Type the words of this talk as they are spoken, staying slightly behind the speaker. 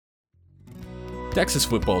Texas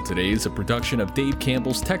Football Today is a production of Dave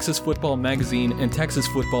Campbell's Texas Football Magazine and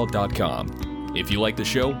TexasFootball.com. If you like the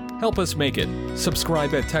show, help us make it.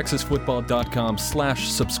 Subscribe at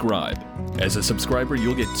TexasFootball.com/subscribe. As a subscriber,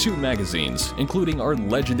 you'll get 2 magazines, including our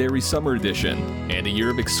legendary summer edition, and a year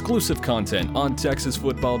of exclusive content on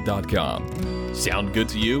TexasFootball.com. Sound good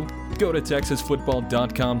to you? Go to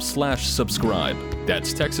TexasFootball.com/subscribe.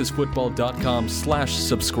 That's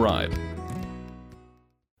TexasFootball.com/subscribe.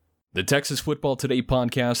 The Texas Football Today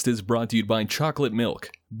podcast is brought to you by Chocolate Milk,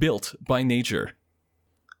 built by nature.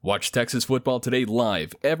 Watch Texas Football Today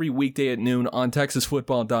live every weekday at noon on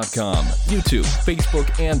TexasFootball.com, YouTube,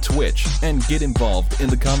 Facebook, and Twitch, and get involved in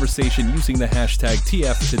the conversation using the hashtag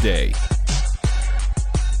TFToday.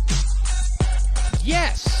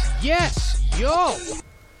 Yes, yo!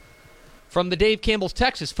 From the Dave Campbell's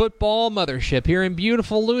Texas Football Mothership here in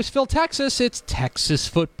beautiful Lewisville, Texas, it's Texas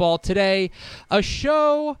Football Today, a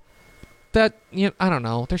show that, I don't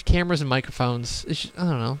know, there's cameras and microphones. I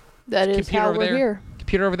don't know. That is how we're here.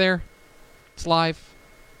 Computer over there. It's live.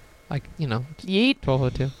 Yeet.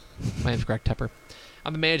 12:02. My name's Greg Tepper.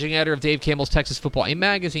 I'm the managing editor of Dave Campbell's Texas Football, a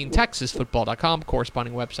magazine, TexasFootball.com,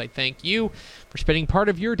 corresponding website. Thank you for spending part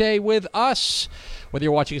of your day with us. Whether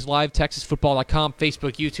you're watching us live, TexasFootball.com,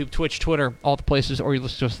 Facebook, YouTube, Twitch, Twitter, all the places, or you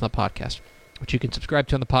listen to us on the podcast, which you can subscribe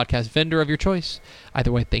to on the podcast vendor of your choice.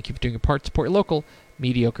 Either way, thank you for doing your part. Support your local,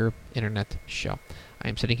 mediocre internet show. I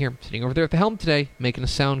am sitting over there at the helm today, making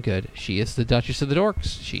us sound good. She is the Duchess of the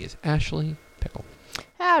Dorks. She is Ashley Pickle.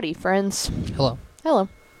 Howdy, friends. Hello. Hello.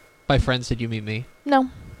 By friends, did you mean me? No.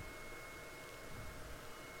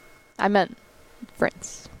 I meant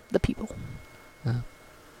friends. The people.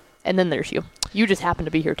 And then there's you. You just happen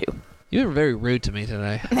to be here, too. You were very rude to me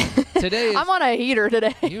today. I'm on a heater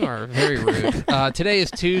today. You are very rude. Today is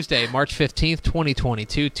Tuesday, March 15th,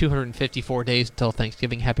 2022. 254 days until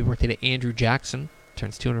Thanksgiving. Happy birthday to Andrew Jackson.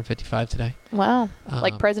 Turns 255 today. Wow.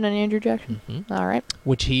 Like President Andrew Jackson? Mm-hmm. All right.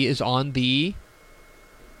 Which he is on the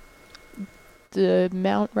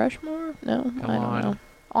Mount Rushmore? No, I don't know.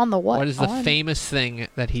 On the what? What is the famous thing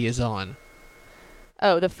that he is on?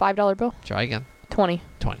 Oh, the $5 bill? Try again. 20.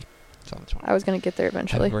 20. It's on the 20. I was going to get there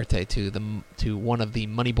eventually. Happy birthday to one of the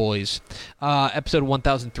Money Boys. Episode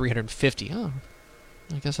 1350. Oh,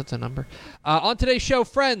 I guess that's a number. On today's show,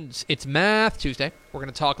 friends, it's Math Tuesday. We're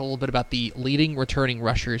going to talk a little bit about the leading returning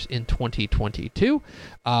rushers in 2022. We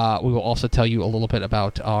will also tell you a little bit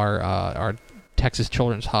about our Texas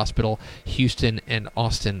Children's Hospital, Houston and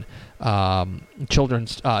Austin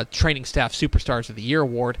Children's Training Staff Superstars of the Year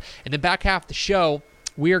Award. And then back half the show,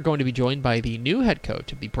 we are going to be joined by the new head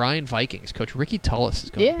coach of the Bryan Vikings. Coach Ricky Tullis is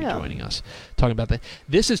going to be joining us, talking about that.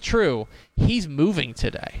 This is true. He's moving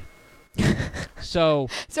today. So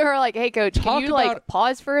we're like, hey, Coach, can you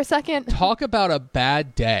pause for a second? Talk about a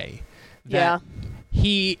bad day.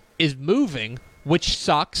 He is moving, which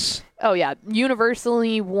sucks. Oh, yeah.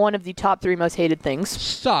 Universally one of the top 3 most hated things.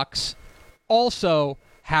 Sucks. Also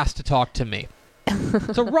has to talk to me.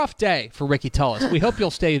 It's a rough day for Ricky Tullis. We hope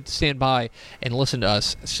you'll stand by and listen to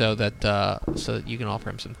us so that you can offer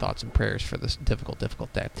him some thoughts and prayers for this difficult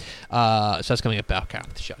day. So that's coming up back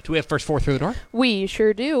after the show. Do we have first 4 through the door? We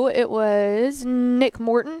sure do. It was Nick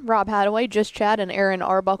Morton, Rob Hadaway, Just Chad, and Aaron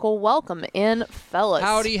Arbuckle. Welcome in, fellas.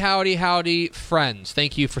 Howdy, friends.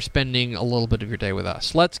 Thank you for spending a little bit of your day with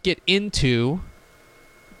us. Let's get into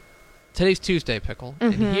today's Tuesday, Pickle.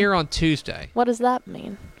 Mm-hmm. And here on Tuesday. What does that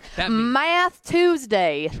mean? That means Math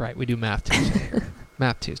Tuesday. That's right. We do Math Tuesday here.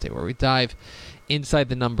 Math Tuesday, where we dive inside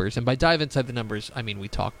the numbers. And by dive inside the numbers, I mean we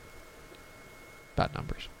talk about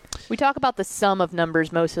numbers. We talk about the sum of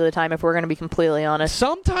numbers most of the time, if we're going to be completely honest.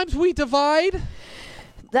 Sometimes we divide.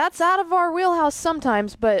 That's out of our wheelhouse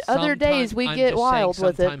sometimes, but other days we get wild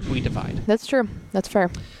with it. Sometimes we divide. That's true. That's fair.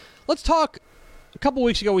 Let's talk. A couple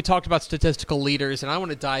weeks ago, we talked about statistical leaders, and I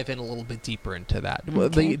want to dive in a little bit deeper into that.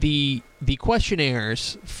 Okay. The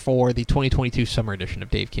questionnaires for the 2022 summer edition of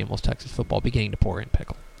Dave Campbell's Texas Football beginning to pour in,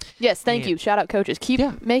 Pickle. Yes, thank you. Shout out coaches.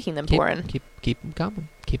 Keep making them pour in. Keep them coming.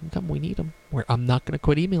 Keep them coming. We need them. I'm not going to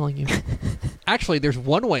quit emailing you. Actually, there's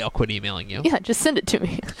one way I'll quit emailing you. Yeah, just send it to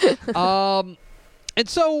me. And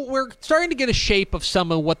so we're starting to get a shape of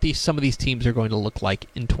some of these teams are going to look like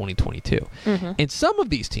in 2022. Mm-hmm. And some of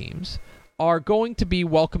these teams are going to be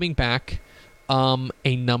welcoming back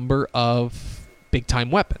a number of big-time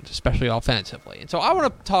weapons, especially offensively. And so I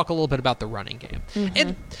want to talk a little bit about the running game.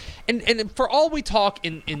 Mm-hmm. And for all we talk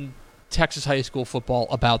in Texas high school football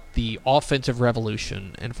about the offensive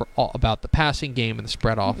revolution and about the passing game and the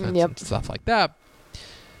spread offense and stuff like that,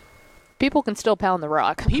 people can still pound the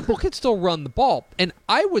rock. People can still run the ball. And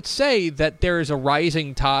I would say that there is a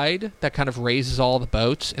rising tide that kind of raises all the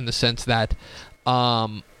boats in the sense that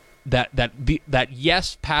that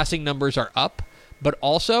yes, passing numbers are up, but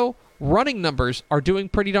also running numbers are doing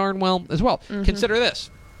pretty darn well as well. Consider this.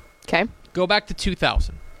 Okay. Go back to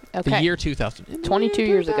 2000. Okay. The year 2000. 22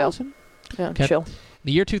 years ago. Yeah, Okay. chill.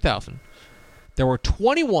 The year 2000. There were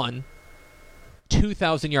 21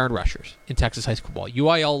 2,000-yard rushers in Texas high school football.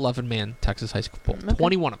 UIL 11-man Texas high school football. Okay.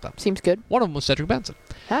 21 of them. Seems good. One of them was Cedric Benson.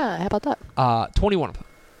 Ah, how about that? 21 of them.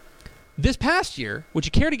 This past year, would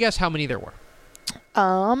you care to guess how many there were?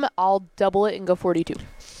 I'll double it and go 42.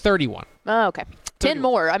 31. Oh, okay. 10 31.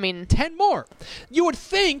 more. I mean, 10 more. You would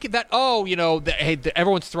think that,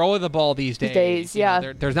 everyone's throwing the ball these days. You know,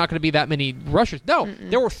 yeah. there's not going to be that many rushers. No,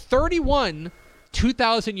 there were 31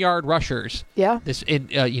 2,000-yard rushers. yeah.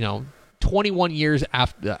 21 years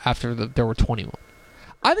after there were 21.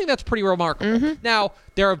 I think that's pretty remarkable. Now,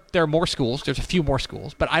 there are more schools. There's a few more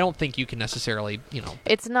schools, but I don't think you can necessarily,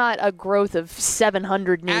 It's not a growth of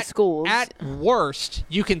 700 new schools. At worst,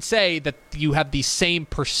 you can say that you have the same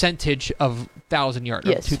percentage of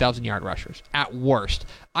 2,000-yard rushers. At worst,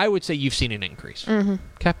 I would say you've seen an increase.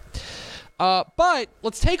 Okay. But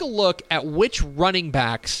let's take a look at which running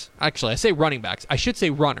backs. Actually, I say running backs. I should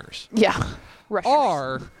say runners. Yeah. Rushers.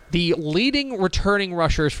 Are the leading returning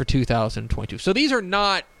rushers for 2022. So these are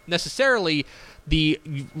not necessarily the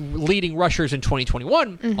leading rushers in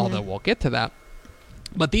 2021, although we'll get to that.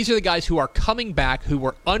 But these are the guys who are coming back, who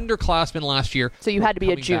were underclassmen last year. So you had to be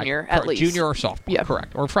a coming junior, back, at least. Junior or sophomore, Yeah.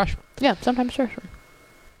 correct, or freshman. Yeah, sometimes freshman.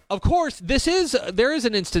 Of course, there is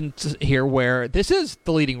an instance here where this is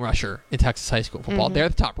the leading rusher in Texas high school football. They're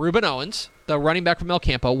at the top. Ruben Owens, the running back from El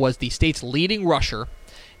Campo, was the state's leading rusher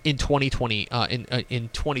in 2020 in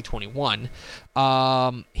 2021.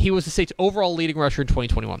 He was the state's overall leading rusher in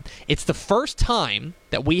 2021. It's the first time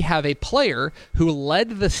that we have a player who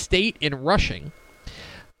led the state in rushing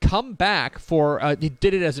come back for he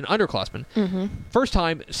did it as an underclassman. First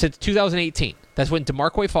time since 2018. That's when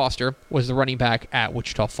DeMarquay Foster was the running back at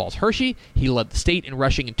Wichita Falls Hershey. He led the state in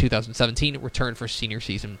rushing in 2017, returned for senior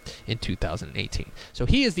season in 2018. So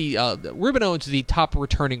he is Ruben Owens is the top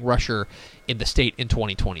returning rusher in the state in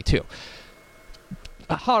 2022.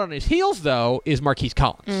 Hot on his heels, though, is Marquise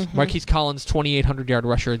Collins. Marquise Collins, 2,800-yard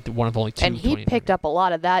rusher, one of only two. And he picked up a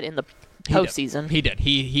lot of that in the postseason. He did.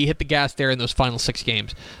 He hit the gas there in those final 6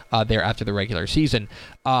 games there after the regular season.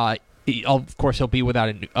 Of course, he'll be with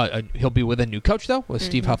a new coach, though, with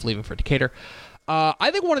Steve Huff leaving for Decatur. I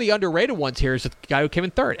think one of the underrated ones here is the guy who came in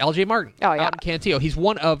third, L.J. Martin. Oh, yeah. Out in Cantillo.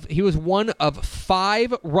 He was one of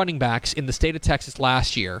 5 running backs in the state of Texas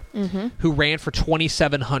last year who ran for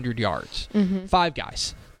 2,700 yards. 5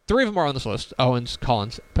 guys. 3 of them are on this list: Owens,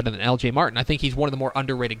 Collins, but then L.J. Martin. I think he's one of the more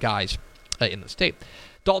underrated guys in the state.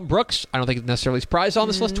 Dalton Brooks, I don't think it's necessarily surprised on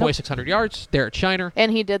this list, 2,600 yards there at Shiner.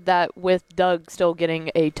 And he did that with Doug still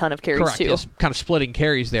getting a ton of carries, Correct. too. Yes, kind of splitting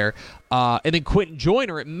carries there. And then Quentin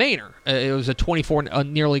Joyner at Manor. It was a 24,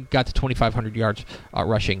 nearly got to 2,500 yards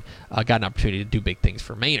rushing. Got an opportunity to do big things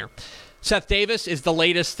for Manor. Seth Davis is the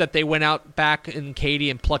latest that they went out back in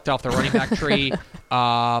Katy and plucked off the running back tree.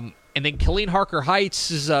 And then Killeen Harker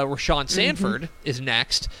Heights' Rashawn Sanford is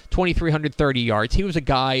next, 2,330 yards. He was a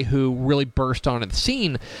guy who really burst onto the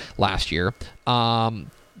scene last year.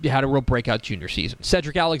 He had a real breakout junior season.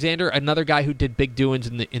 Cedric Alexander, another guy who did big doings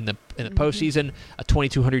in the postseason, a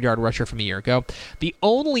 2,200-yard rusher from a year ago. The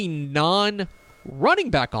only non-running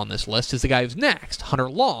back on this list is the guy who's next, Hunter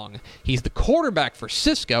Long. He's the quarterback for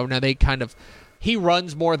Cisco. Now he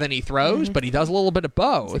runs more than he throws, but he does a little bit of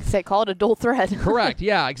both. They call it a dual threat. Correct.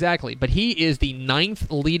 Yeah, exactly. But he is the 9th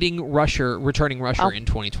leading returning rusher in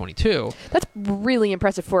 2022. That's really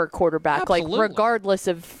impressive for a quarterback. Absolutely. Like, regardless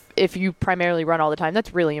of if you primarily run all the time,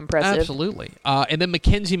 that's really impressive. Absolutely. And then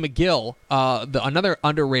Mackenzie McGill, another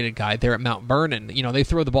underrated guy there at Mount Vernon. They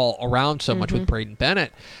throw the ball around so much with Braden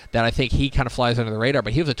Bennett that I think he kind of flies under the radar.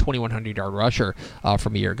 But he was a 2,100-yard rusher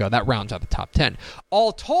from a year ago. That rounds out the top 10.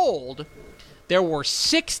 All told, there were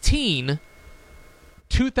 16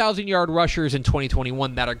 2,000-yard rushers in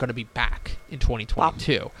 2021 that are going to be back in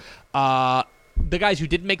 2022. Wow. The guys who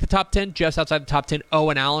didn't make the top 10, just outside the top 10,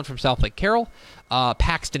 Owen Allen from South Lake Carroll,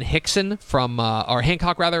 Paxton Hickson or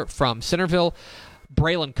Hancock from Centerville,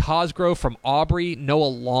 Braylon Cosgrove from Aubrey, Noah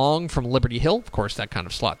Long from Liberty Hill, of course, that kind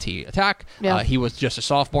of slot T attack. Yeah. He was just a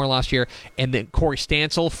sophomore last year. And then Corey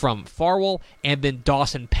Stansel from Farwell, and then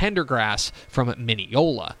Dawson Pendergrass from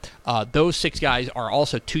Mineola. Those 6 guys are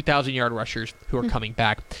also 2,000-yard rushers who are coming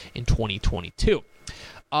back in 2022.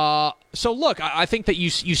 So look, I think that you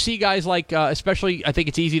see guys like, especially, I think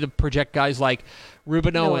it's easy to project guys like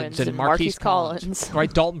Ruben Owens and Marquise Collins.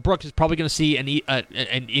 Right, Dalton Brooks is probably going to see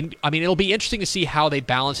it'll be interesting to see how they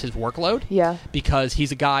balance his workload. Yeah, because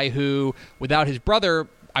he's a guy who, without his brother,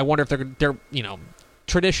 I wonder if they're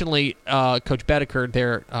traditionally, Coach Bedeker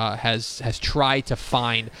there has tried to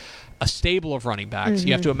find a stable of running backs. Mm-hmm.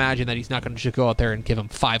 You have to imagine that he's not going to just go out there and give him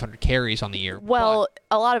 500 carries on the year. Well,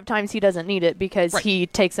 a lot of times he doesn't need it because he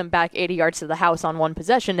takes them back 80 yards to the house on one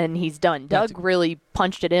possession and he's done. Doug really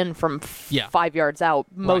punched it in from 5 yards out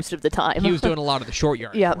most of the time. He was doing a lot of the short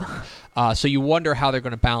yard. Yep. So you wonder how they're going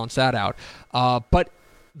to balance that out. But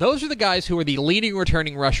those are the guys who are the leading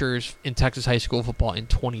returning rushers in Texas high school football in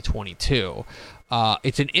 2022.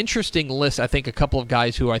 It's an interesting list. I think a couple of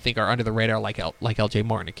guys who I think are under the radar, like L.J.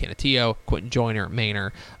 Martin at Canutillo, Quentin Joyner at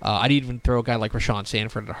Manor. I'd even throw a guy like Rashawn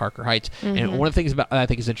Sanford at Harker Heights. Mm-hmm. And one of the things I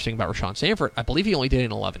think is interesting about Rashawn Sanford, I believe he only did it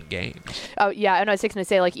in 11 games. Oh, yeah. And I was going to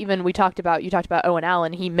say, like, even you talked about Owen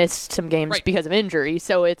Allen. He missed some games because of injury.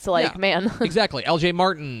 So it's like, man. Exactly. L.J.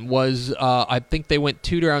 Martin was, I think they went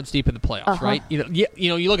 2 rounds deep in the playoffs, right?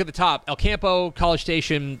 You look at the top, El Campo, College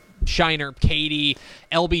Station, Shiner, Katy,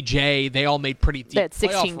 LBJ, they all made pretty deep. They had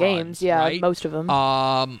 16 games, right? Most of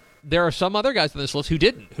them. There are some other guys on this list who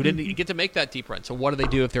didn't get to make that deep run. So what do they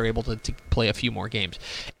do if they're able to play a few more games?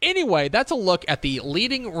 Anyway, that's a look at the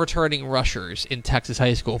leading returning rushers in Texas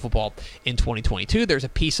high school football in 2022. There's a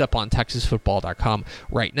piece up on TexasFootball.com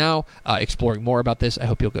right now exploring more about this. I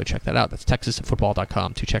hope you'll go check that out. That's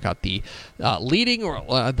TexasFootball.com to check out the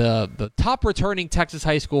the top returning Texas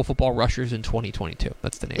high school football rushers in 2022.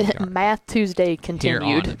 That's the name of the article. Math Tuesday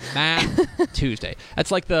continued. Here on Math Tuesday.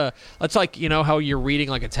 That's like how you're reading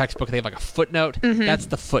like a textbook, they have like a footnote. Mm-hmm. That's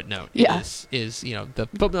the footnote. Yeah. Is the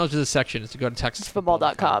footnote of this section is to go to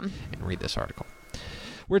TexasFootball.com and read this article.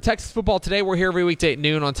 We're Texas Football Today. We're here every weekday at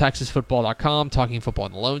noon on TexasFootball.com, talking football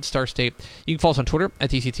in the Lone Star State. You can follow us on Twitter at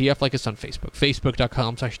TCTF, like us on Facebook,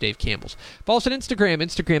 Facebook.com/Dave Campbell's. Follow us on Instagram,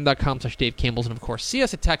 Instagram.com/Dave Campbell's, and of course, see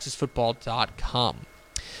us at TexasFootball.com.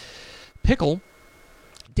 Pickle.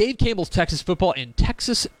 Dave Campbell's Texas Football and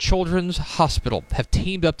Texas Children's Hospital have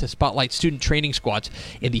teamed up to spotlight student training squads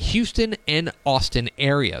in the Houston and Austin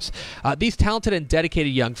areas. These talented and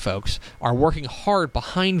dedicated young folks are working hard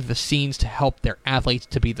behind the scenes to help their athletes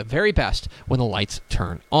to be the very best when the lights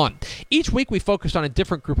turn on. Each week we focused on a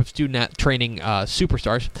different group of student training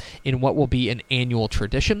superstars in what will be an annual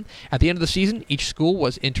tradition. At the end of the season, each school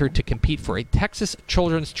was entered to compete for a Texas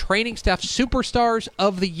Children's Training Staff Superstars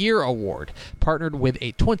of the Year award, partnered with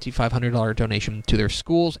a $2,500 donation to their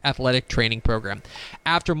school's athletic training program.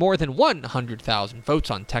 After more than 100,000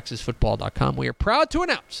 votes on TexasFootball.com, we are proud to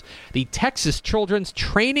announce the Texas Children's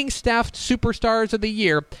Training Staff Superstars of the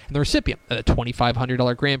Year and the recipient of the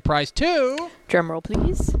 $2,500 grand prize to... Drumroll,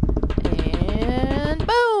 please. And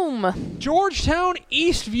boom! Georgetown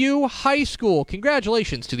Eastview High School.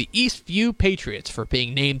 Congratulations to the Eastview Patriots for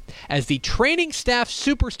being named as the Training Staff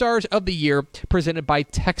Superstars of the Year, presented by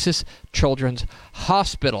Texas Children's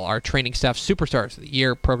Hospital. Our Training Staff Superstars of the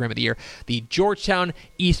Year, Program of the Year, the Georgetown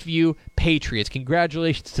Eastview Patriots.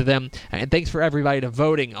 Congratulations to them, and thanks for everybody to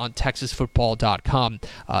voting on TexasFootball.com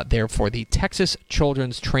there for the Texas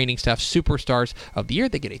Children's Training Staff Superstars of the Year.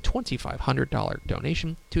 They get a $2,500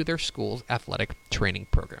 donation to their school's athletic training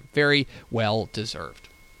program. Very well deserved.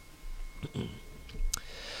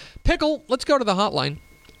 Pickle, let's go to the hotline,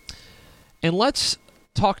 and let's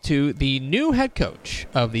talk to the new head coach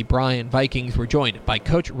of the Bryan Vikings. We're joined by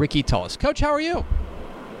Coach Ricky Tullis. Coach, how are you?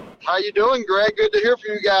 How you doing, Greg? Good to hear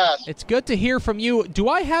from you guys. It's good to hear from you. Do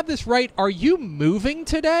I have this right? Are you moving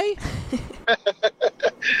today?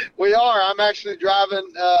 We are. I'm actually driving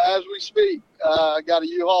as we speak. Got a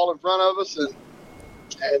U-Haul in front of us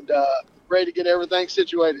and ready to get everything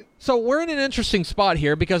situated. So we're in an interesting spot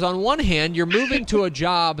here because on one hand, you're moving to a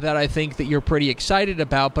job that I think that you're pretty excited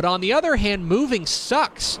about, but on the other hand, moving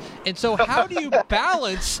sucks. And so how do you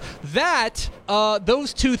balance that,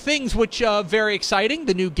 those two things, which are very exciting,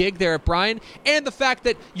 the new gig there at Bryan, and the fact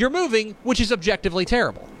that you're moving, which is objectively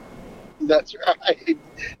terrible? That's right.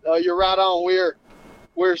 No, you're right on.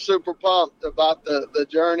 We're super pumped about the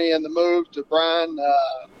journey and the move to Bryan.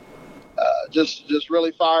 Just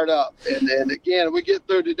really fired up. And again, we get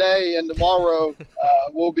through today and tomorrow,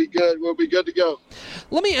 we'll be good. We'll be good to go.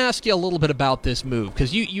 Let me ask you a little bit about this move,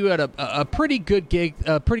 because you had a pretty good gig,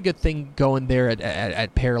 a pretty good thing going there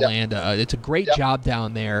at Pearland. Yep. It's a great job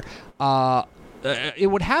down there.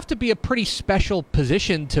 It would have to be a pretty special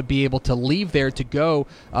position to be able to leave there to go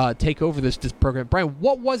take over this program. Bryan,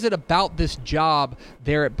 what was it about this job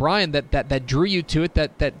there at Bryan that drew you to it,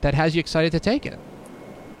 that has you excited to take it?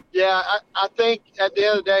 Yeah, I think at the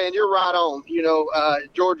end of the day, and you're right on,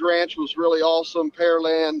 George Ranch was really awesome.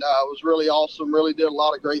 Pearland was really awesome, really did a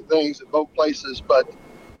lot of great things at both places. But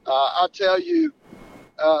I tell you,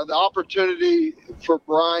 the opportunity for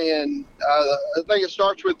Bryan, I think it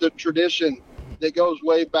starts with the tradition that goes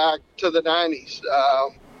way back to the 90s.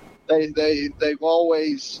 They've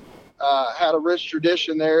always had a rich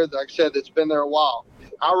tradition there. Like I said, it's been there a while.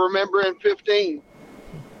 I remember in 2015,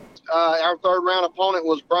 our third round opponent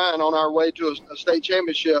was Bryan on our way to a state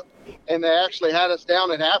championship, and they actually had us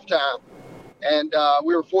down at halftime. And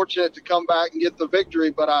we were fortunate to come back and get the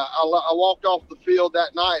victory. But I walked off the field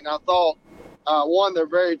that night, and I thought, one, they're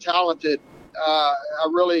very talented. I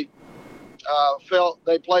really felt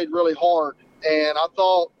they played really hard. And I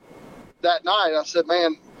thought that night, I said,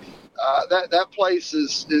 man, that place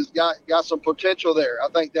is got some potential there. I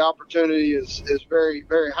think the opportunity is very,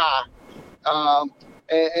 very high.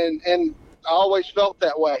 And I always felt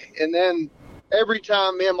that way. And then every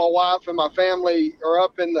time me and my wife and my family are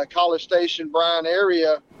up in the College Station, Bryan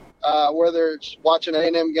area, whether it's watching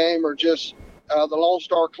an A&M game or just the Lone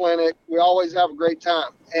Star Clinic, we always have a great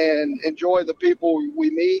time and enjoy the people we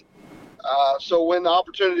meet. So when the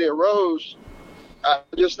opportunity arose, I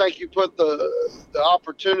just think you put the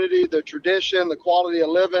opportunity, the tradition, the quality of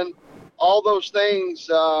living, all those things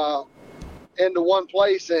into one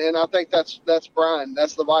place, and I think that's Bryan,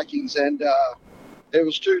 that's the Vikings, and it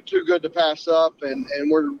was too good to pass up, and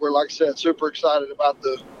we're like I said, super excited about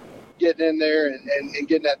the getting in there and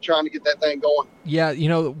getting that, trying to get that thing going. Yeah,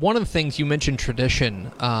 one of the things you mentioned,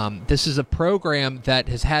 tradition. This is a program that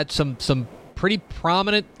has had some pretty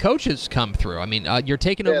prominent coaches come through. I mean, you're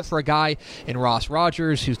taking over for a guy in Ross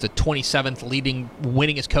Rogers, who's the 27th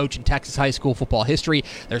winningest coach in Texas high school football history.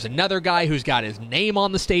 There's another guy who's got his name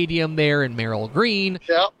on the stadium there in Merrill Green.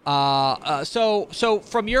 Yep. So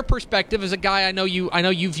from your perspective as a guy, I know you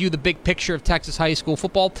view the big picture of Texas high school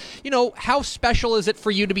football. How special is it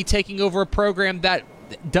for you to be taking over a program that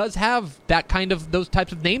does have that those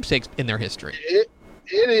types of namesakes in their history?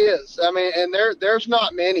 It is. I mean, and there's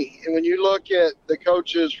not many. And when you look at the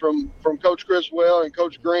coaches from Coach Chris Will and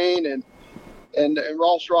Coach Green and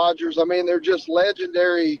Ross Rogers, I mean, they're just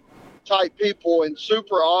legendary type people, and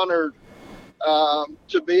super honored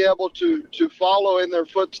to be able to follow in their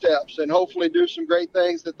footsteps and hopefully do some great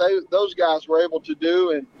things that those guys were able to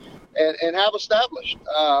do and have established.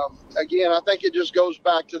 Again, I think it just goes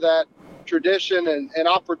back to that tradition and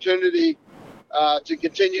opportunity to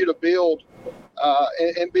continue to build.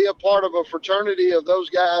 And be a part of a fraternity of those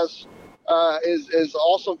guys is an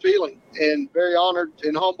awesome feeling, and very honored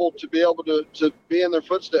and humbled to be able to be in their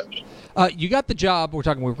footsteps. You got the job. We're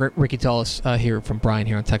talking with Ricky Tellis here from Bryan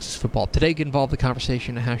here on Texas Football Today. Get involved in the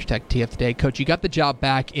conversation at #TF Today. Coach, you got the job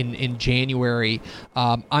back in January.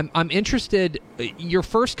 I'm interested, your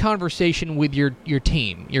first conversation with your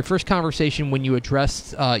team, your first conversation when you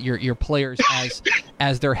addressed your players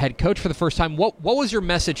as their head coach for the first time. What was your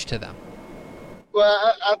message to them? Well,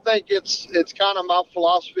 I think it's kind of my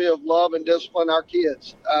philosophy of love and discipline our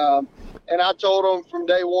kids. And I told them from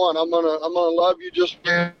day one, I'm gonna love you just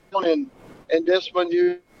and discipline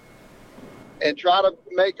you, and try to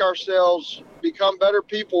make ourselves become better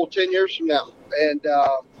people 10 years from now. And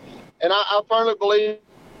I firmly believe,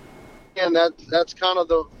 and that's kind of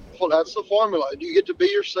that's the formula. You get to be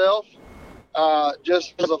yourself,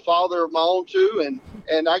 just as a father of my own too,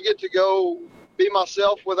 and I get to go be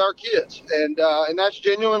myself with our kids, and that's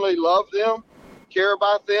genuinely love them, care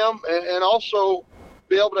about them, and also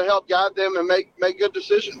be able to help guide them and make good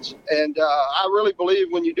decisions. And I really believe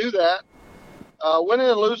when you do that, winning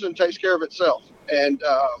and losing takes care of itself. And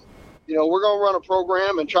we're going to run a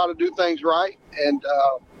program and try to do things right, and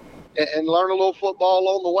learn a little football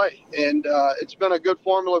along the way. And it's been a good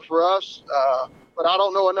formula for us, but I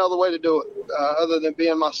don't know another way to do it other than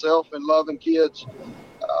being myself and loving kids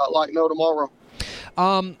like no tomorrow.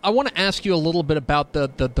 I want to ask you a little bit about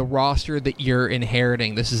the roster that you're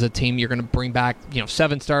inheriting. This is a team you're going to bring back,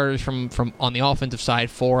 7 starters from on the offensive side,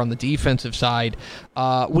 4 on the defensive side.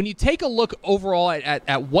 When you take a look overall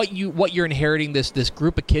at what you're inheriting, this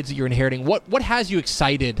group of kids that you're inheriting, what has you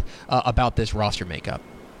excited about this roster makeup?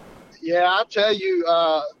 Yeah, I tell you,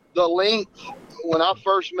 the length. When I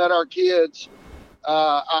first met our kids,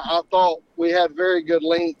 I thought we had very good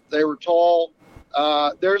length. They were tall.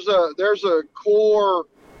 There's a core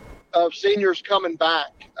of seniors coming back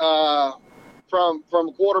from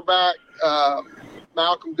quarterback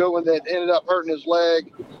Malcolm Goodwin that ended up hurting his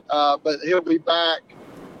leg, but he'll be back.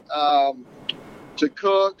 To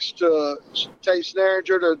Cooks, to Tate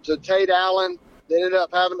Snaringer, to Tate Allen. They ended up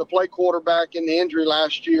having to play quarterback in the injury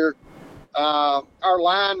last year. Our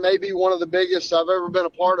line may be one of the biggest I've ever been a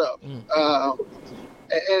part of. And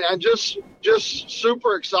I'm just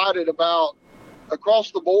super excited about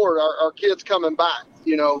across the board our kids coming back.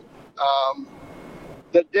 The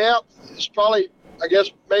depth is probably, I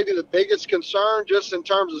guess, maybe the biggest concern just in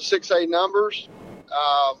terms of 6A numbers.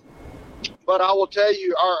 But I will tell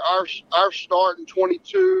you, our start in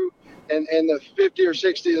 22 and the 50 or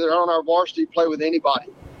 60 that are on our varsity play with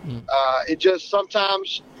anybody. It just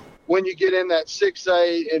sometimes when you get in that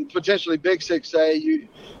 6A and potentially big 6A,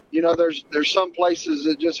 there's some places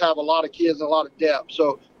that just have a lot of kids and a lot of depth.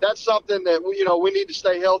 So that's something that we need to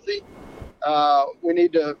stay healthy. We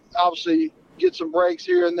need to obviously get some breaks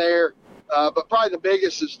here and there, but probably the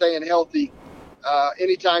biggest is staying healthy.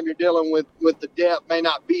 Anytime you're dealing with the depth may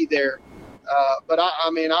not be there. But I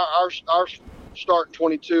mean, our start in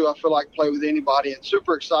 22, I feel like play with anybody, and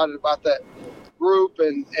super excited about that group.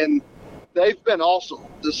 And they've been awesome.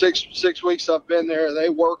 The six weeks I've been there, they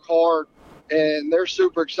work hard and they're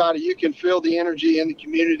super excited. You can feel the energy in the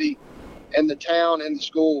community and the town and the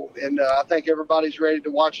school. And I think everybody's ready to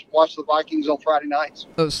watch the Vikings on Friday nights.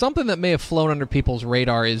 Something that may have flown under people's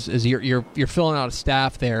radar is you're filling out a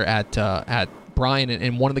staff there at Bryan,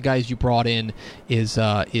 and one of the guys you brought in is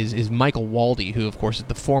Michael Waldy, who of course is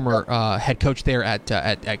the former head coach there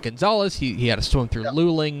at Gonzales. He had a swim through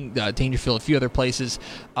Luling, Dangerfield, a few other places.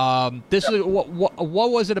 Is what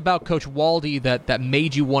was it about Coach Waldy that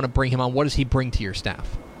made you want to bring him on? What does he bring to your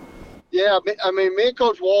staff? Yeah, I mean, me and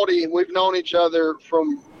Coach Waldy, we've known each other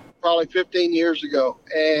from probably 15 years ago,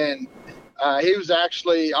 and he was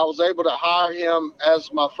actually, I was able to hire him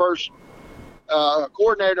as my first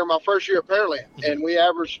coordinator my first year at Pearland, and we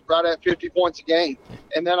averaged right at 50 points a game.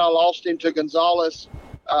 And then I lost him to Gonzales.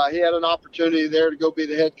 He had an opportunity there to go be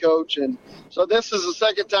the head coach, and so this is the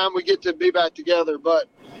second time we get to be back together. But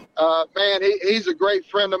man, he's a great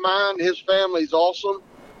friend of mine. His family's awesome.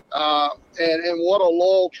 And what a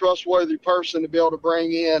loyal, trustworthy person to be able to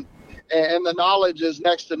bring in. And the knowledge is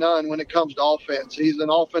next to none when it comes to offense. He's an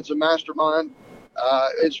offensive mastermind.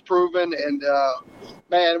 It's proven. And,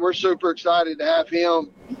 man, we're super excited to have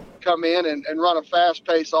him come in and run a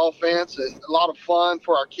fast-paced offense and a lot of fun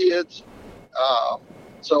for our kids.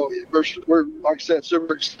 So we're, like I said,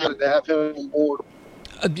 super excited to have him on board.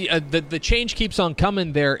 The change keeps on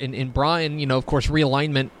coming there in Bryan. Of course,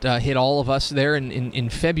 realignment hit all of us there in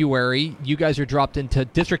February. You guys are dropped into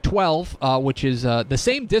District 12, which is the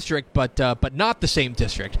same district, but not the same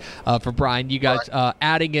district for Bryan. You guys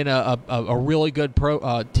adding in a really good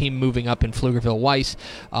pro team moving up in Pflugerville-Weiss.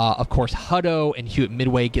 Of course, Hutto and Hewitt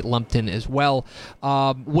Midway get lumped in as well.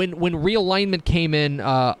 When realignment came in,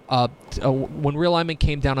 when realignment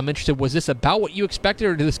came down, I'm interested. Was this about what you expected,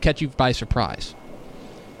 or did this catch you by surprise?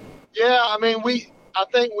 Yeah, I mean, I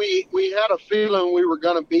think we had a feeling we were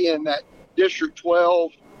going to be in that District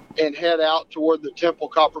 12 and head out toward the Temple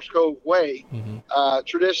Coppers Cove way. Mm-hmm.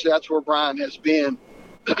 Traditionally, that's where Bryan has been.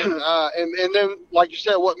 And then, like you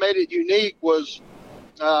said, what made it unique was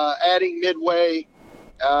adding Midway,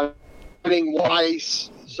 adding Weiss.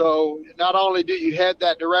 So not only do you head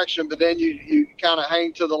that direction, but then you kind of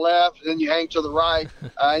hang to the left, and then you hang to the right,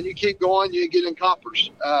 and you keep going, you get in Coppers.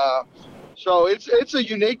 So it's a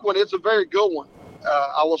unique one. It's a very good one.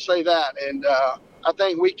 I will say that. And I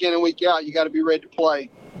think week in and week out, you got to be ready to play.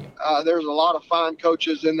 There's a lot of fine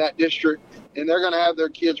coaches in that district, and they're going to have their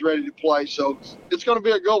kids ready to play. So it's going to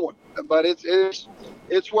be a good one. But it's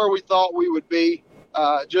where we thought we would be,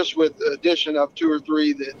 just with the addition of 2 or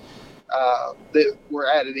 3 that were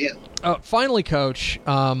added in. Finally, Coach,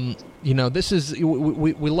 this is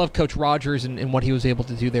we love Coach Rogers and what he was able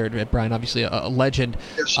to do there at Bryan. Obviously, a legend.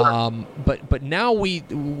 Yes, sir. But now we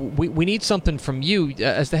need something from you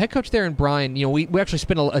as the head coach there in Bryan. We actually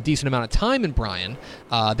spent a decent amount of time in Bryan,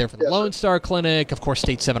 there for the Lone Star Clinic, of course,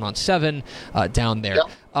 State 7-on-7 down there.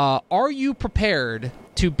 Yep. Are you prepared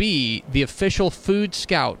to be the official food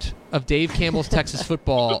scout of Dave Campbell's Texas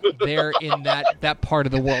football there in that part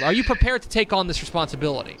of the world? Are you prepared to take on this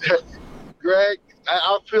responsibility? Greg,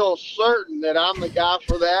 I feel certain that I'm the guy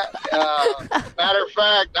for that. Matter of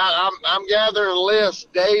fact, I'm gathering lists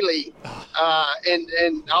daily,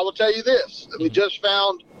 and I will tell you this: we just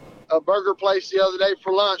found a burger place the other day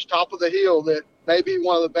for lunch, top of the hill, that may be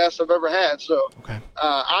one of the best I've ever had. So,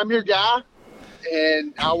 I'm your guy,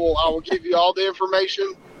 and I will give you all the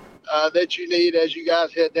information that you need as you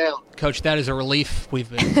guys head down. Coach, that is a relief. We're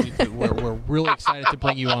really excited to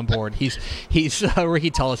bring you on board. He's Ricky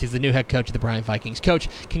Tullis. He's the new head coach of the Bryan Vikings. Coach,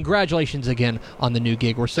 congratulations again on the new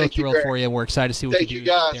gig. We're so thrilled for you. We're excited to see what you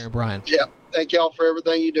do there in Bryan. Yeah, thank y'all for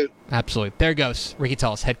everything you do. Absolutely. There goes Ricky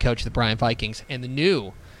Tullis, head coach of the Bryan Vikings, and the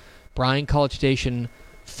new Bryan College Station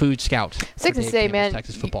food scout. Sick to say, man,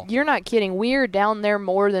 Texas football. You're not kidding. We're down there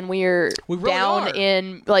more than we're really down are.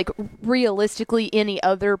 in, like, realistically any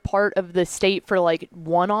other part of the state for, like,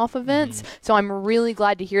 one-off events. So I'm really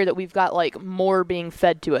glad to hear that we've got, like, more being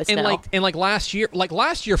fed to us now. Like last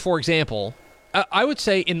year, for example, I would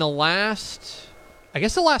say in the last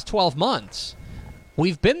 12 months,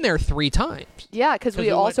 we've been there 3 times. Yeah, because we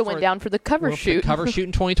also went down for the cover shoot. Cover shoot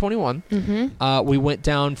in 2021. We went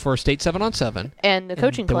down for State 7-on-7. And the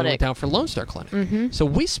coaching then clinic. We went down for Lone Star Clinic. So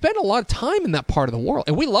we spend a lot of time in that part of the world.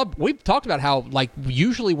 And we've talked about how, like,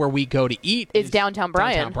 usually where we go to eat is downtown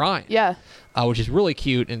Bryan. Yeah. Which is really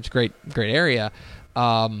cute, and it's a great area.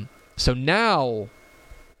 So now...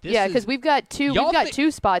 because we've got two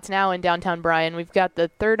spots now in downtown Bryan. We've got the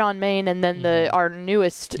 3rd on Main, and then our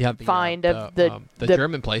newest find of the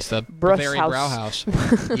German place, the Bavarian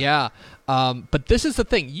Brauhaus. Yeah, but this is the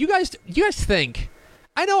thing. You guys think?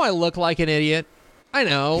 I know I look like an idiot. I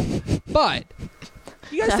know, but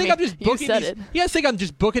you guys think I'm just booking these? You guys think I'm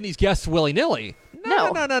just booking these guests willy nilly?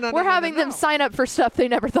 No. We're having them sign up for stuff they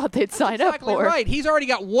never thought they'd sign up for. Right. He's already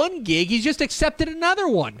got one gig. He's just accepted another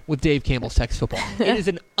one with Dave Campbell's Texas Football. It is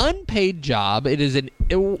an unpaid job.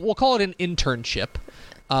 We'll call it an internship.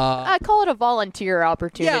 I call it a volunteer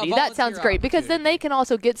opportunity. Yeah, that sounds great because then they can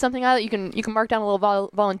also get something out of it. You can mark down a little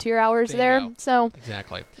volunteer hours there. So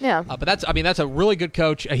exactly. Yeah. But that's a really good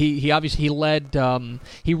coach. He obviously led.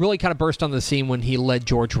 He really kind of burst on the scene when he led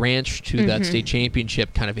George Ranch to that state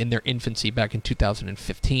championship, kind of in their infancy back in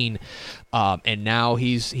 2015. And now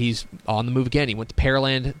he's on the move again. He went to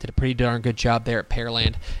Pearland, did a pretty darn good job there at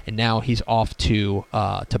Pearland, and now he's off to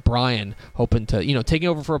Bryan, hoping to taking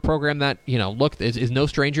over for a program that is no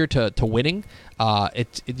stranger to winning. They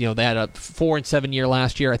had a 4-7 year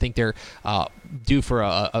last year. I think they're due for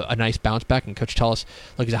a nice bounce back. And Coach Tullis,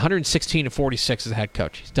 look, he's 116-46 as a head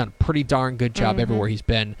coach. He's done a pretty darn good job everywhere he's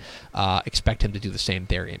been. Expect him to do the same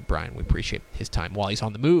there in Bryan. We appreciate his time while he's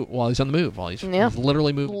on the move. He's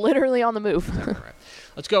literally moving. Literally on the move. Exactly right.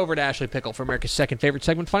 Let's go over to Ashley Pickle for America's second favorite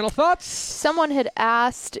segment. Final thoughts? Someone had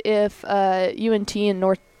asked if UNT and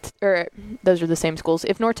those are the same schools,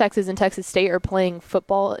 if North Texas and Texas State are playing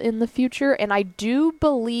football in the future, and I do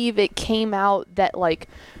believe it came out that like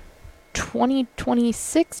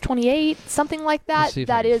 2026, 28, something like that. They've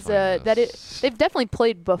definitely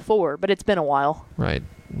played before, but it's been a while. Right.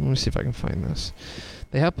 Let me see if I can find this.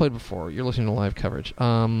 They have played before. You're listening to live coverage.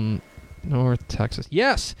 North Texas.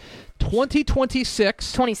 Yes.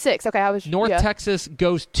 2026. 26. Okay, I was North Texas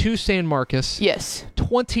goes to San Marcos. Yes.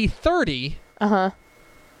 2030.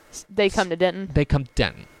 They come to Denton. They come to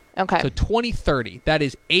Denton. Okay. So 2030. That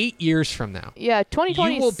is 8 years from now. Yeah,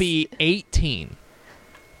 2020. You will be 18.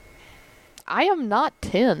 I am not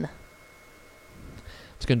 10.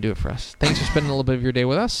 It's going to do it for us. Thanks for spending a little bit of your day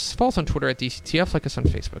with us. Follow us on Twitter at DCTF. Like us on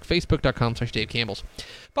Facebook. Facebook.com/Dave Campbell's.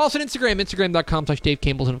 Follow us on Instagram. Instagram.com/Dave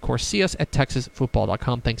Campbell's. And, of course, see us at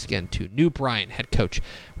TexasFootball.com. Thanks again to new Bryan head coach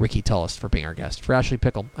Ricky Tullis for being our guest. For Ashley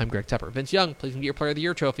Pickle, I'm Greg Tepper. Vince Young, please get your Player of the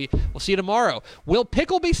Year trophy. We'll see you tomorrow. Will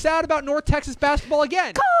Pickle be sad about North Texas basketball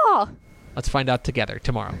again? Call! Let's find out together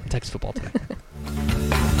tomorrow on Texas Football Today.